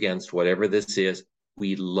totally against whatever this is.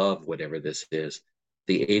 We love whatever this is.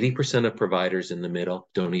 The 80% of providers in the middle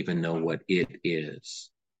don't even know what it is.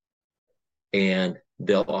 And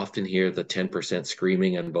they'll often hear the 10%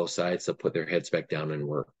 screaming on both sides. They'll put their heads back down and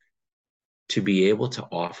work. To be able to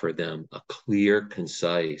offer them a clear,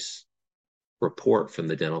 concise report from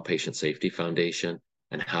the Dental Patient Safety Foundation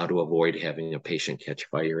and how to avoid having a patient catch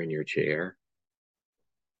fire in your chair.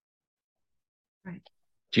 Right.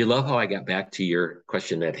 Do you love how I got back to your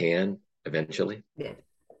question at hand eventually?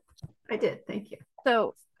 I did. Thank you.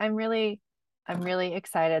 So I'm really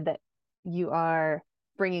excited that you are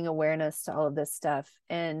bringing awareness to all of this stuff.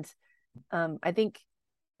 And I think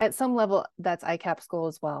at some level that's ICAP's goal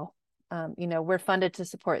as well. We're funded to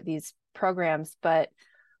support these programs, but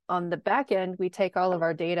on the back end, we take all of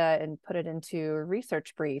our data and put it into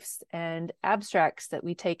research briefs and abstracts that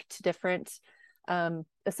we take to different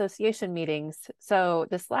association meetings. So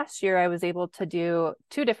this last year, I was able to do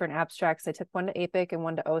 2 different abstracts. I took one to APIC and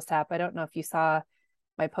one to OSAP. I don't know if you saw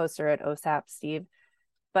my poster at OSAP, Steve,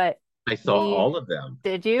 but I saw all of them.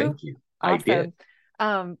 Did you? Thank you. Awesome.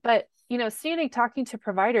 I did. But talking to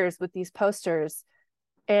providers with these posters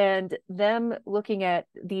and them looking at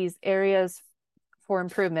these areas for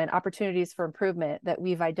improvement, opportunities for improvement that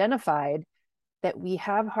we've identified, that we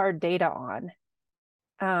have hard data on.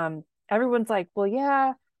 Everyone's like, well,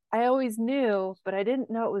 yeah, I always knew, but I didn't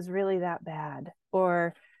know it was really that bad.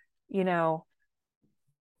 Or,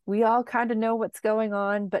 we all kind of know what's going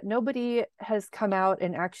on, but nobody has come out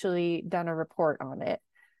and actually done a report on it.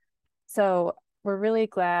 So I'm really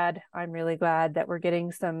glad that we're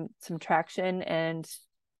getting some traction and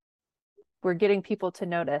we're getting people to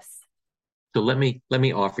notice. So let me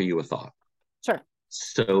offer you a thought. Sure.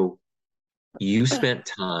 So you spent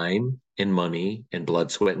time and money and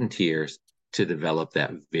blood, sweat, and tears to develop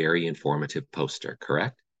that very informative poster,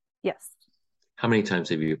 correct? Yes. How many times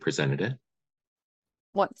have you presented it?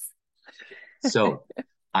 Once. So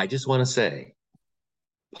I just want to say,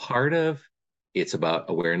 part of it's about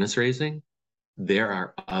awareness raising, there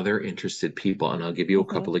are other interested people, and I'll give you a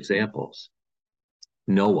couple examples.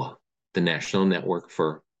 NOAA, the National Network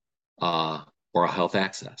for Oral Health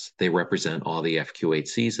Access, they represent all the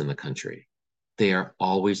FQHCs in the country. They are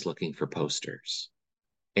always looking for posters.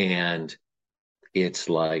 And it's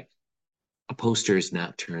like a poster is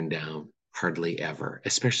not turned down hardly ever,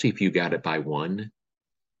 especially if you got it by one.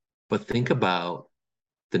 But think about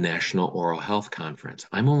the National Oral Health Conference.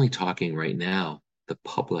 I'm only talking right now the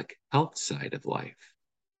public health side of life.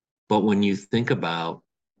 But when you think about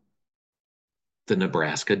the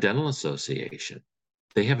Nebraska Dental Association,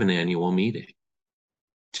 they have an annual meeting.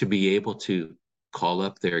 To be able to call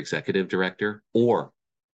up their executive director, or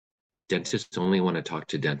dentists only want to talk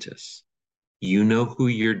to dentists. You know who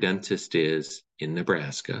your dentist is in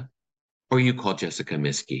Nebraska, or you call Jessica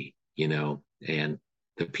Miskey, and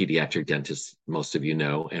the pediatric dentist, most of you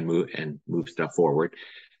know, and move stuff forward.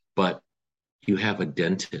 But you have a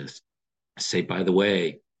dentist say, by the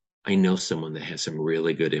way, I know someone that has some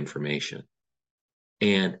really good information.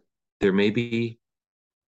 And there may be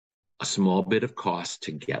a small bit of cost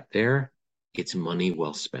to get there. It's money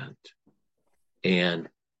well spent. And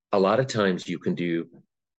a lot of times you can do,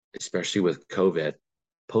 especially with COVID,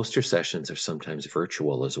 poster sessions are sometimes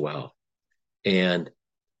virtual as well. And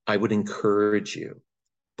I would encourage you,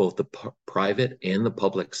 both the private and the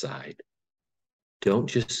public side, don't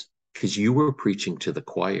just, because you were preaching to the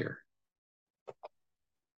choir.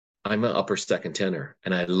 I'm an upper second tenor,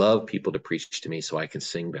 and I love people to preach to me so I can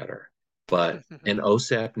sing better. But, and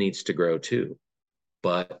OSAP needs to grow too.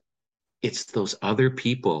 But it's those other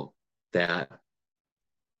people that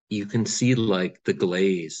you can see like the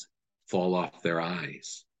glaze fall off their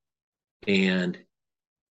eyes. And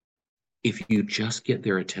if you just get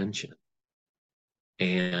their attention,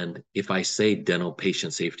 and if I say Dental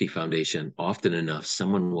Patient Safety Foundation often enough,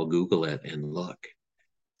 someone will Google it and look.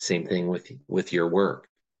 Same thing with your work.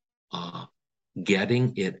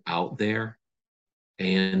 Getting it out there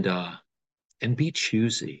and be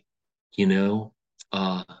choosy.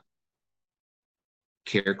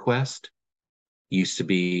 CareQuest used to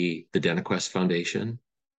be the DentaQuest Foundation,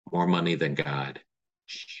 more money than God,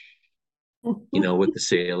 with the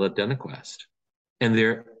sale of DentaQuest. And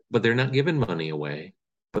they're not giving money away,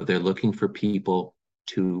 but they're looking for people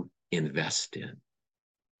to invest in.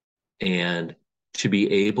 And to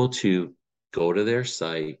be able to go to their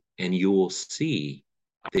site, and you will see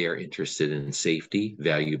they are interested in safety,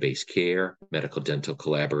 value-based care, medical dental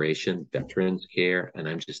collaboration, veterans care, and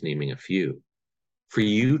I'm just naming a few. For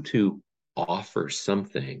you to offer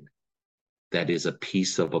something that is a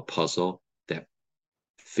piece of a puzzle that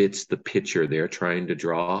fits the picture they're trying to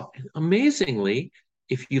draw, and amazingly,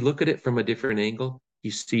 if you look at it from a different angle,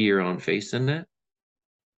 you see your own face in that.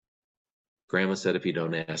 Grandma said, if you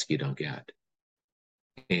don't ask, you don't get.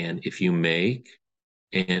 And if you make,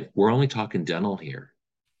 and we're only talking dental here,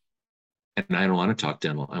 and I don't want to talk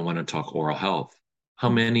dental, I want to talk oral health. How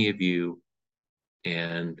many of you,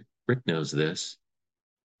 and Rick knows this,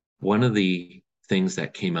 one of the things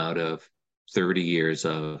that came out of 30 years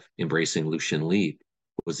of embracing Lucian Leape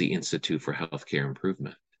was the Institute for Healthcare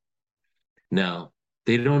Improvement. Now,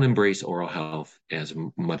 they don't embrace oral health as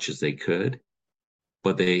much as they could,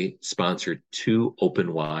 but they sponsored 2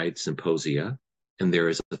 open-wide symposia, and there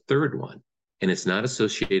is a third one. And it's not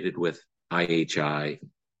associated with IHI,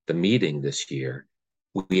 the meeting this year.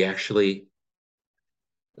 The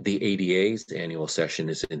ADA's annual session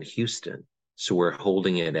is in Houston. So we're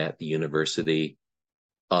holding it at the University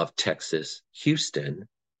of Texas, Houston,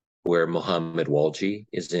 where Mohammed Walji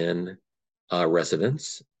is in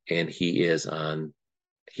residence, and he's a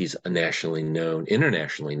internationally known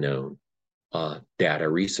data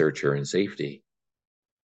researcher in safety.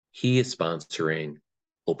 He is sponsoring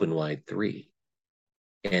OpenWide 3.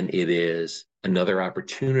 And it is another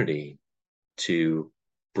opportunity to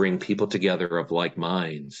bring people together of like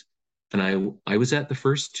minds. And I was at the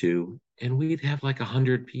first 2, and we'd have like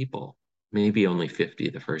 100 people, maybe only 50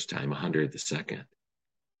 the first time, 100 the second.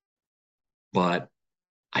 But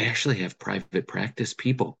I actually have private practice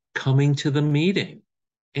people coming to the meeting,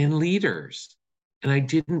 and leaders, and I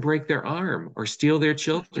didn't break their arm or steal their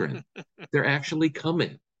children. They're actually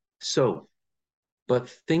coming. So, but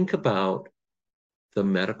think about the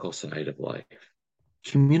medical side of life.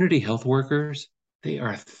 Community health workers, they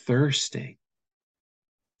are thirsting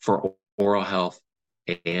for oral health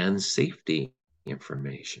and safety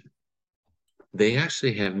information. They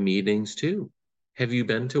actually have meetings too. Have you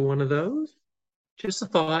been to one of those? Just a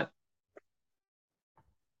thought.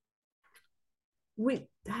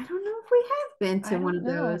 I don't know if we have been to one of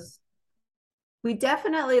those. We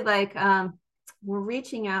definitely we're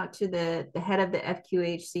reaching out to the head of the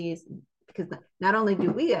FQHCs, because not only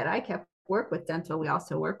do we at ICAP work with dental, we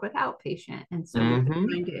also work with outpatient. And so we've been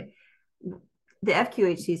trying to, the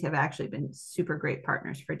FQHCs have actually been super great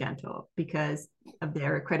partners for dental because of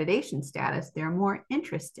their accreditation status. They're more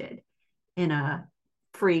interested in a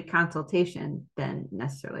free consultation than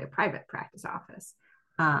necessarily a private practice office.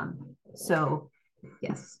 So,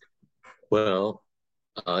 yes. Well,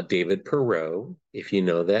 David Perot, if you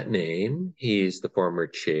know that name, he's the former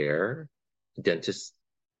chair, dentist,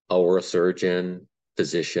 oral surgeon,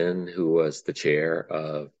 physician who was the chair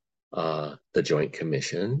of the Joint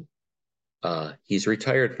Commission. He's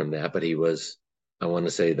retired from that, but he was, I want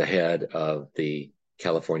to say, the head of the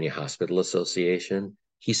California Hospital Association.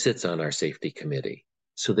 He sits on our safety committee.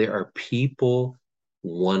 So there are people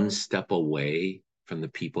one step away from the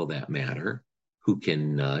people that matter who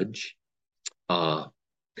can nudge.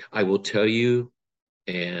 I will tell you,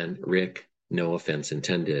 and Rick, no offense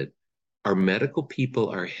intended, our medical people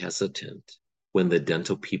are hesitant when the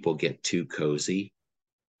dental people get too cozy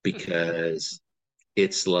because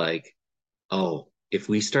it's like, oh, if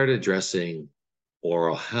we start addressing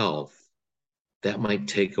oral health, that might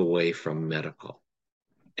take away from medical.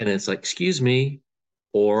 And it's like, excuse me,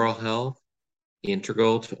 oral health,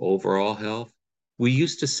 integral to overall health. We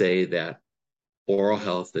used to say that oral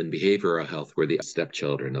health and behavioral health were the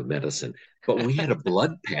stepchildren of medicine, but we had a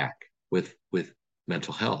blood pack with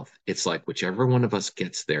mental health. It's like whichever one of us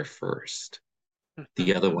gets there first,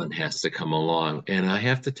 the other one has to come along. And I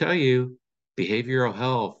have to tell you, behavioral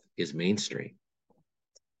health is mainstream.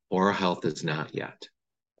 Oral health is not yet,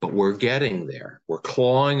 but we're getting there. We're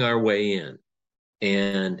clawing our way in,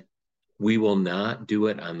 and we will not do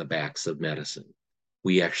it on the backs of medicine.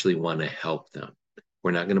 We actually want to help them.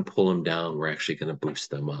 We're not going to pull them down. We're actually going to boost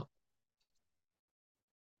them up.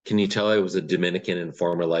 Can you tell I was a Dominican in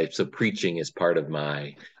former life? So preaching is part of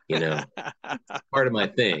my, part of my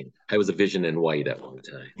thing. I was a vision in white at one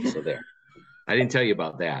time. So there. I didn't tell you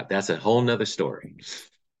about that. That's a whole nother story.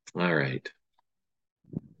 All right.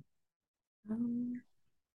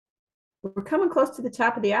 We're coming close to the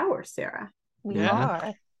top of the hour, Sarah. We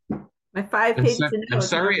are. My 5 pages. I'm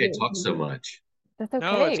sorry I talk so much. That's okay.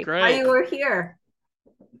 No, it's great. Why you were here.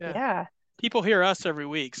 Yeah. People hear us every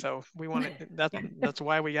week, so we want to. That's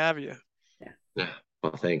why we have you. Yeah.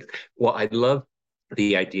 Well, thanks. Well, I love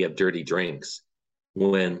the idea of dirty drinks.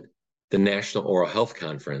 When the National Oral Health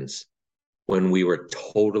Conference, when we were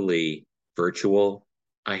totally virtual,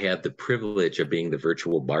 I had the privilege of being the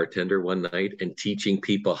virtual bartender one night and teaching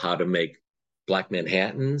people how to make Black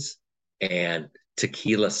Manhattans and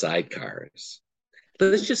tequila sidecars.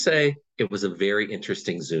 Let's just say it was a very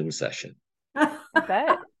interesting Zoom session. I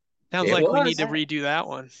bet. Sounds like we need to redo that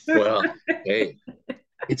one. Well, hey,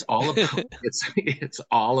 it's all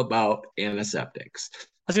about antiseptics. I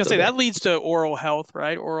was gonna say that leads to oral health,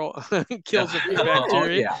 right? Oral kills a few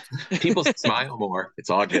bacteria. Yeah, people smile more. It's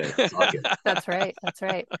all good. It's all good. That's right. That's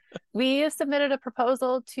right. We submitted a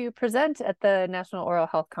proposal to present at the National Oral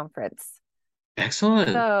Health Conference.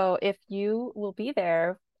 Excellent. So if you will be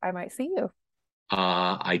there, I might see you.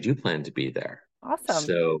 I do plan to be there. Awesome.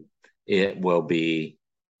 So it will be.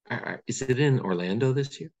 Is it in Orlando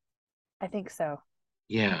this year? I think so.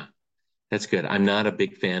 Yeah, that's good. I'm not a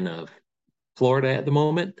big fan of Florida at the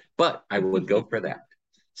moment, but I would go for that.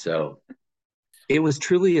 So it was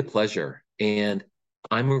truly a pleasure. And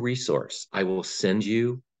I'm a resource. I will send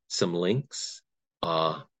you some links.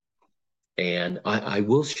 And I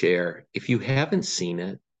will share, if you haven't seen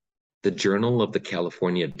it, the Journal of the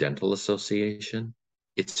California Dental Association,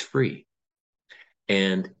 it's free.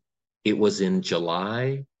 And it was in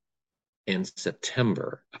July and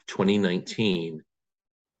September of 2019,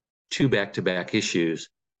 2 back-to-back issues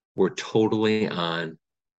were totally on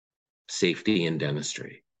safety in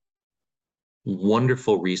dentistry.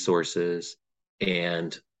 Wonderful resources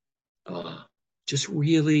and just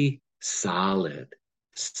really solid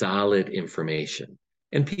information.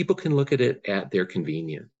 And people can look at it at their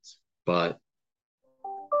convenience. But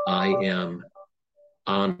I am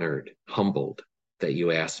honored, humbled that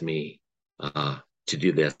you asked me to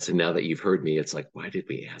do this. And now that you've heard me, it's like, why did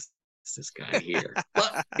we ask this guy here?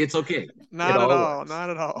 But it's okay. Not at all. Not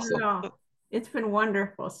at all. No, it's been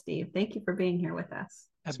wonderful, Steve. Thank you for being here with us.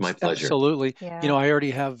 It's my pleasure. Absolutely. Yeah. I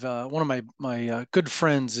already have one of my good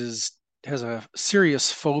friends has a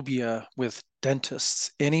serious phobia with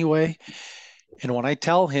dentists anyway. And when I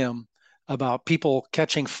tell him about people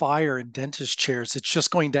catching fire in dentist chairs, it's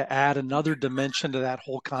just going to add another dimension to that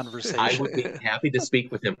whole conversation. I would be happy to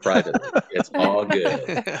speak with him privately. It's all good.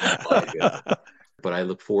 It's all good. But I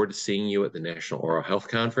look forward to seeing you at the National Oral Health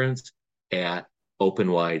Conference, at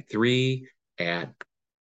Open Wide 3, at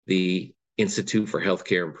the Institute for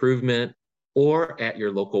Healthcare Improvement, or at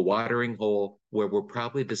your local watering hole, where we're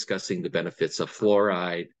probably discussing the benefits of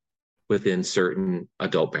fluoride within certain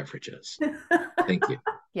adult beverages. Thank you.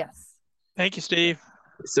 Yes. Thank you, Steve.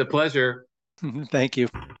 It's a pleasure. Thank you.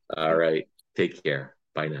 All right. Take care.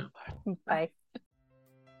 Bye now. Bye.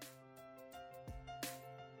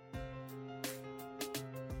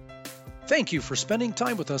 Thank you for spending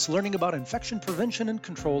time with us learning about infection prevention and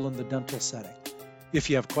control in the dental setting. If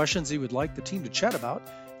you have questions you would like the team to chat about,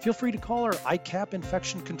 feel free to call our ICAP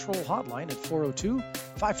Infection Control Hotline at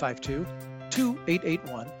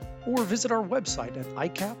 402-552-2881 or visit our website at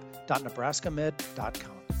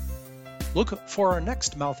icap.nebraskamed.com. Look for our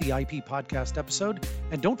next Mouthy IP podcast episode,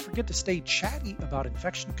 and don't forget to stay chatty about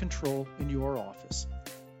infection control in your office.